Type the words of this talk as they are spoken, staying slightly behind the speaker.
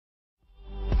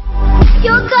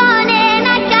You're gone and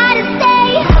I gotta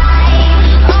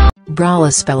stay.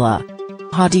 Braless Bella.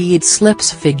 Hadid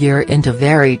slips figure into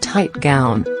very tight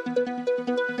gown.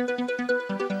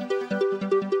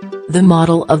 The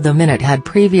model of the minute had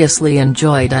previously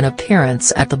enjoyed an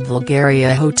appearance at the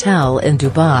Bulgaria Hotel in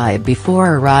Dubai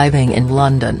before arriving in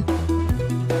London.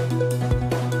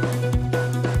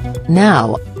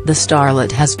 Now, the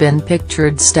starlet has been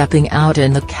pictured stepping out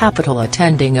in the capital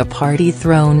attending a party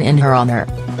thrown in her honor.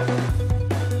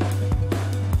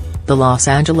 The Los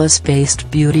Angeles-based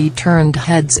beauty turned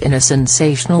heads in a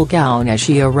sensational gown as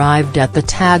she arrived at the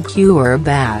Tag Heuer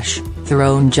bash,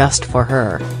 thrown just for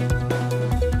her.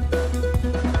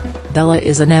 Bella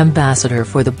is an ambassador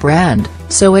for the brand,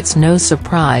 so it's no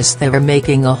surprise they were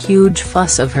making a huge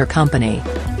fuss of her company.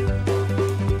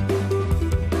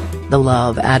 The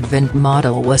Love Advent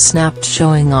model was snapped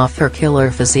showing off her killer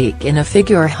physique in a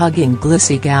figure-hugging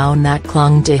glissy gown that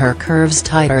clung to her curves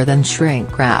tighter than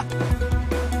shrink wrap.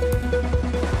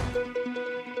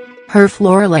 Her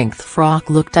floor-length frock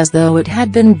looked as though it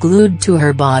had been glued to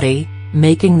her body,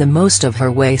 making the most of her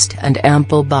waist and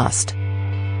ample bust.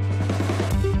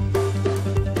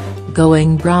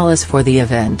 Going braless for the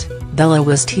event, Bella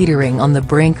was teetering on the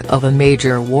brink of a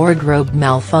major wardrobe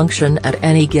malfunction at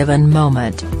any given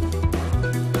moment.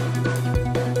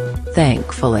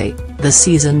 Thankfully, the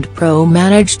seasoned pro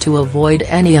managed to avoid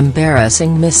any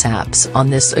embarrassing mishaps on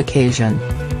this occasion.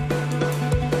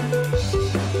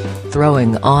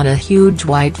 Throwing on a huge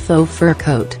white faux fur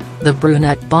coat, the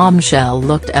brunette bombshell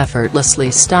looked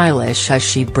effortlessly stylish as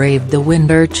she braved the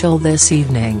winter chill this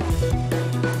evening.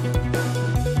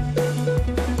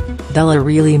 Bella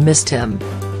really missed him.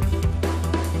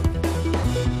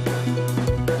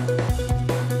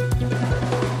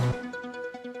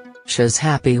 She's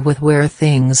happy with where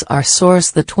things are.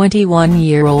 Source: the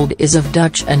 21-year-old is of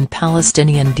Dutch and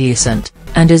Palestinian descent,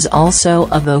 and is also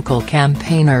a vocal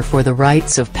campaigner for the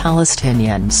rights of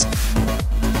Palestinians.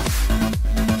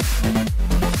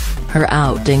 Her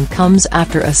outing comes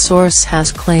after a source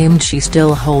has claimed she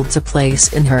still holds a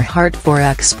place in her heart for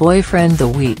ex-boyfriend The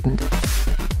Weeknd.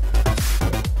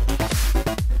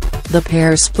 The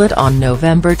pair split on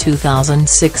November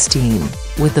 2016,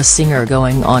 with the singer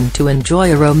going on to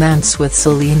enjoy a romance with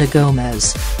Selena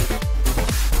Gomez.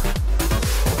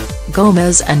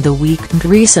 Gomez and The Weeknd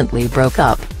recently broke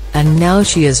up, and now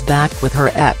she is back with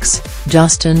her ex,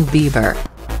 Justin Bieber.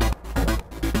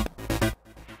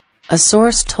 A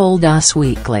source told Us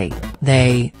Weekly,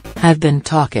 they have been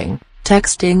talking,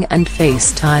 texting and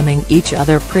FaceTiming each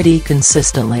other pretty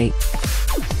consistently.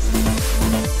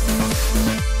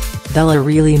 Bella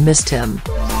really missed him.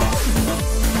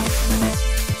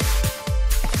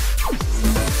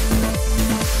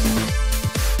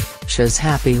 She's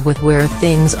happy with where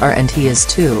things are and he is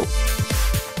too.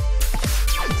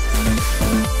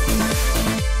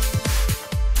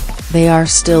 They are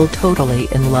still totally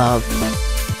in love.